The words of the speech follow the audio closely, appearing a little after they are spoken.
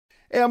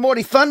Our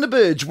mighty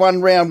Thunderbirds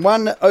won round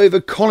one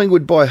over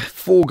Collingwood by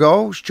 4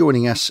 goals.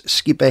 Joining us,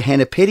 skipper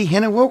Hannah Petty.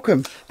 Hannah,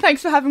 welcome.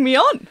 Thanks for having me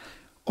on.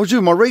 I was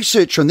doing my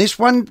research on this.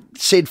 One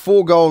said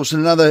 4 goals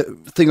and another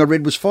thing I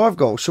read was 5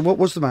 goals. So what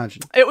was the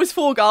margin? It was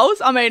 4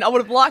 goals. I mean, I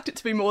would have liked it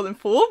to be more than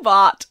 4,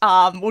 but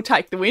we'll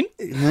take the win.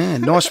 Yeah,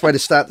 nice way to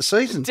start the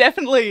season.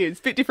 Definitely is.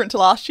 A bit different to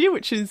last year,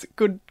 which is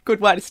a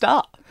good way to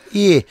start.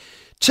 Yeah.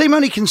 Team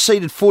only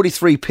conceded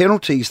 43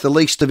 penalties, the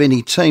least of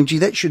any team. Gee,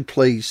 that should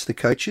please the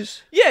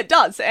coaches. Yeah, it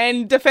does.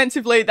 And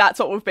defensively, that's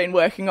what we've been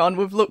working on.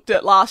 We've looked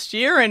at last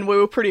year and we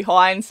were pretty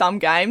high in some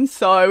games,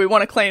 so we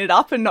want to clean it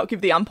up and not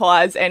give the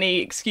umpires any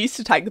excuse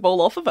to take the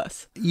ball off of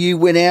us. You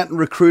went out and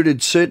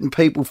recruited certain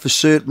people for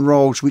certain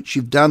roles, which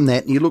you've done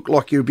that, and you look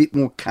like you're a bit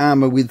more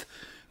calmer with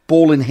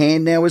ball in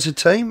hand now as a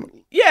team.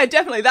 Yeah,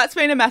 definitely. That's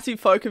been a massive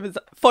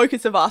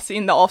focus of us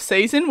in the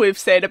off-season. We've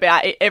said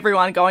about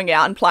everyone going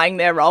out and playing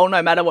their role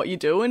no matter what you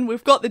do, and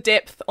we've got the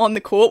depth on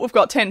the court. We've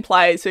got 10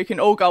 players who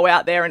can all go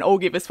out there and all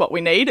give us what we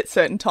need at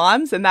certain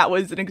times, and that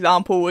was an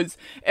example was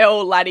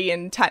Elle, Laddie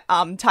and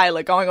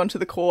Taylor going onto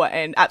the court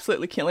and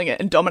absolutely killing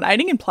it and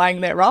dominating and playing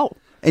their role.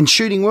 And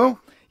shooting well?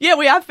 Yeah,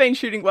 we have been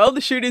shooting well.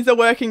 The shooters are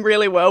working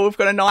really well. We've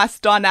got a nice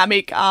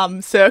dynamic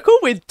circle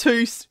with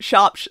 2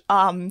 sharp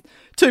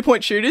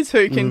 2-point shooters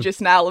who can just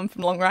nail them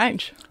from long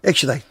range.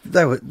 Actually,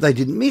 they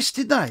didn't miss,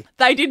 did they?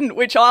 They didn't,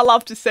 which I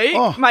love to see.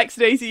 Oh. Makes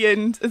it easy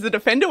as a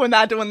defender when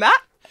they're doing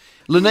that.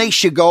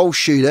 Lanisha, goal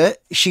shooter,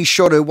 she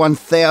shot her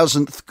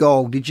 1,000th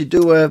goal. Did you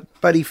do a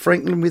Buddy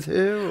Franklin with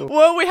her? Or?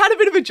 Well, we had a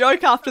bit of a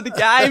joke after the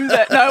game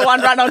that no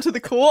one ran onto the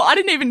court. I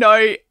didn't even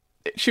know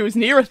she was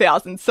near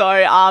 1,000,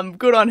 so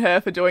good on her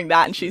for doing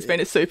that, and she's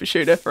been a super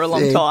shooter for a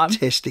long time.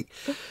 Fantastic.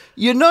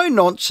 You're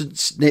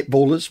no-nonsense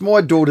netballers.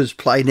 My daughters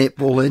play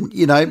netball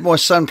and, my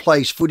son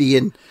plays footy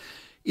and,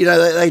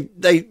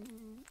 they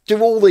do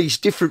all these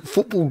different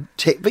football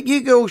tech. But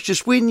you girls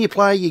just win, you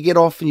play, you get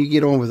off and you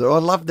get on with it. I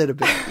love that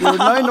about it. You're a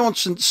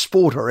no-nonsense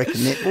sport, I reckon,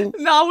 netball.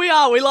 No, we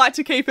are. We like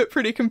to keep it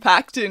pretty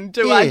compact and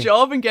do our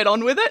job and get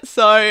on with it.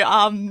 So,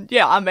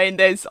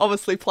 there's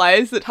obviously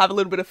players that have a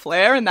little bit of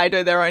flair and they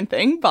do their own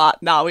thing.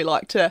 But, no, we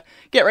like to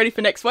get ready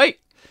for next week.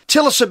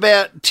 Tell us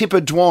about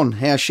Tipper Dwan,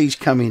 how she's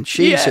come in.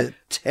 She's a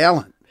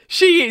talent.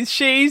 She is.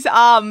 She's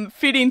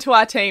fit into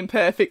our team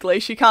perfectly.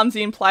 She comes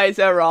in, plays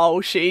her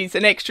role. She's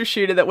an extra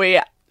shooter that we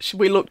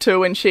look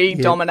to and she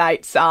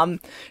dominates.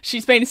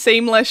 She's been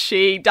seamless.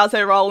 She does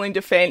her role in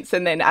defence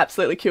and then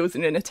absolutely kills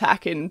it in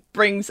attack and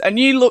brings a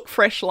new look,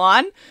 fresh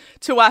line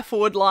to our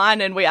forward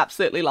line, and we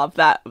absolutely love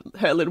that,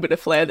 her little bit of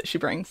flair that she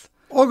brings.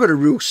 I've got a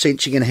real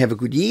sense you're going to have a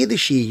good year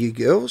this year, you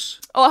girls.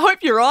 Oh, I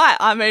hope you're right.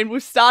 I mean,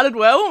 we've started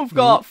well. We've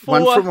got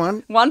 4... 1 from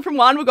 1. 1 from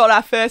 1. We've got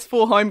our first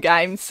 4 home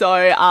games.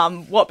 So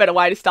what better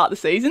way to start the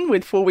season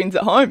with 4 wins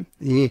at home?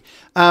 Yeah.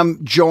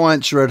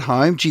 Giants are at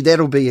home. Gee,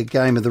 that'll be a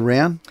game of the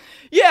round.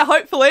 Yeah,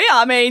 hopefully.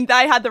 I mean,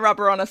 they had the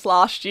rubber on us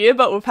last year,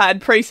 but we've had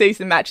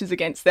pre-season matches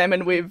against them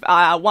and we've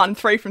won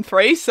 3 from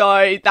 3,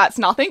 so that's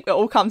nothing. It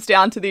all comes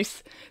down to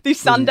this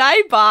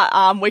Sunday,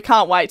 but we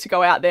can't wait to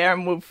go out there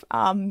and we've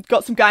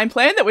got some game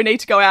plan that we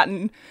need to go out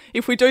and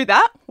if we do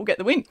that, we'll get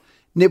the win.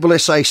 Netball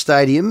SA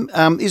Stadium,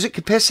 is it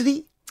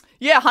capacity?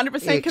 Yeah,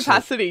 100%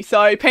 capacity.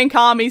 So Penk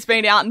Army's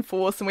been out in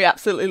force and we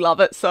absolutely love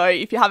it. So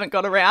if you haven't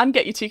got around,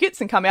 get your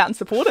tickets and come out and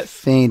support us.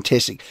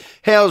 Fantastic.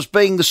 How's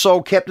being the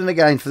sole captain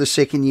again for the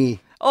second year?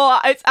 Oh,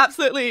 it's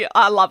absolutely,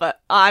 I love it.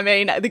 I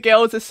mean, the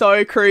girls are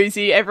so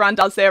cruisy. Everyone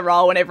does their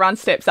role and everyone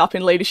steps up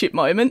in leadership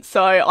moments.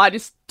 So I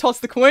just toss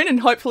the coin and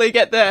hopefully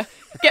get the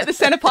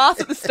centre pass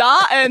at the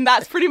start, and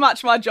that's pretty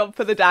much my job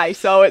for the day.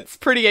 So it's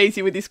pretty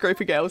easy with this group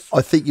of girls.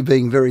 I think you're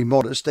being very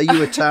modest. Are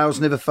you a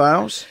tails never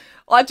fails?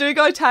 I do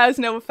go tails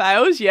never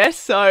fails, yes.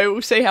 So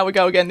we'll see how we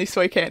go again this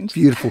weekend.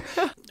 Beautiful.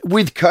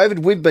 With COVID,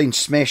 we've been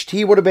smashed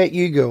here. What about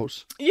you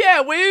girls?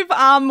 Yeah, we've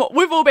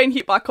all been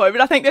hit by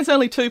COVID. I think there's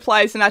only 2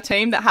 players in our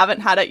team that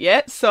haven't had it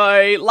yet.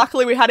 So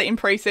luckily we had it in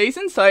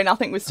pre-season, so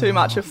nothing was too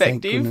much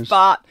effective.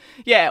 But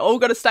yeah, all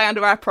got to stay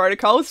under our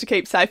protocols to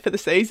keep safe for the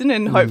season,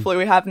 and hopefully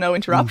we have no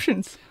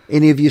interruptions.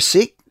 Any of you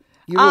sick?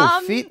 You're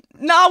all fit?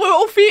 No, we're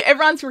all fit.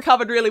 Everyone's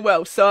recovered really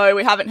well. So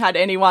we haven't had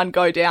anyone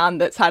go down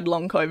that's had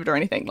long COVID or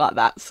anything like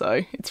that.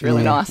 So it's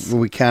really nice.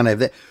 Well, we can't have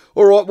that.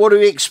 All right, what do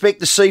we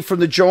expect to see from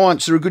the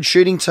Giants? They're a good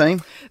shooting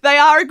team. They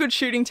are a good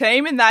shooting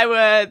team, and they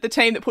were the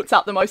team that puts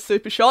up the most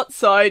super shots.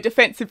 So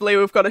defensively,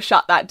 we've got to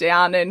shut that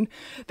down. And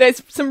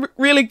there's some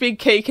really big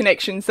key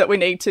connections that we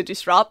need to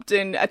disrupt.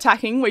 And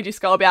attacking, we just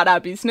go about our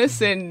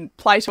business and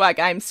play to our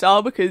game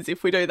style, because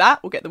if we do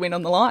that, we'll get the win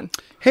on the line.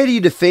 How do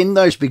you defend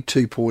those big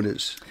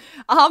 2-pointers?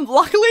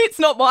 Luckily, it's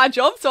not my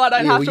job, so I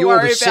don't have to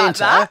worry about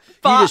that.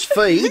 But you just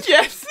feed.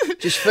 Yes.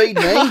 Just feed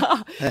me.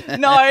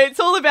 No, it's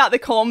all about the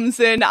comms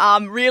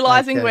and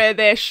realising where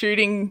their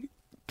shooting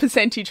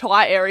percentage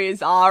high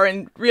areas are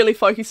and really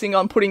focusing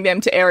on putting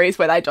them to areas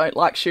where they don't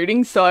like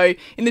shooting. So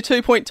in the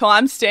 2-point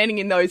time, standing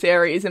in those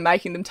areas and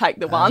making them take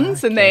the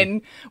ones. And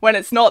then when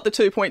it's not the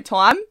 2-point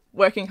time,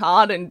 working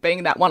hard and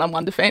being that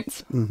one-on-one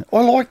defence.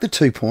 I like the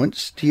 2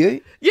 points. Do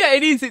you? Yeah,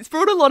 it is. It's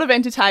brought a lot of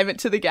entertainment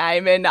to the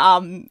game, and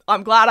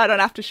I'm glad I don't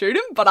have to shoot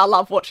them, but I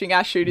love watching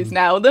our shooters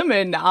nail them,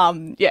 and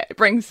it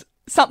brings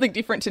something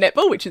different to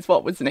netball, which is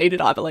what was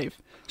needed, I believe.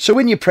 So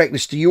when you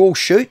practice, do you all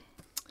shoot?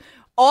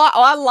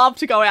 I love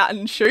to go out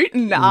and shoot,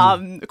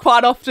 and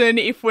quite often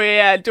if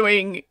we're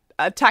doing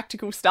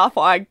tactical stuff,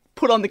 I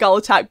put on the goal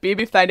attack bib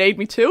if they need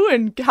me to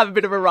and have a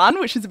bit of a run,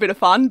 which is a bit of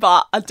fun,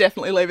 but I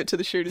definitely leave it to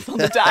the shooters on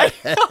the day.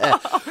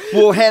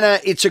 Well, Hannah,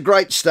 it's a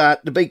great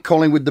start. To beat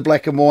Collingwood, the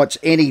Black and Whites,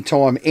 any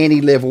time, any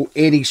level,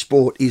 any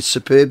sport is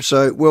superb,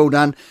 so well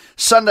done.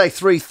 Sunday,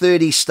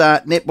 3:30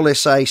 start, Netball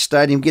SA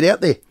Stadium. Get out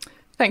there.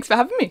 Thanks for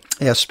having me.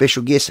 Our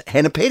special guest,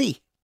 Hannah Petty.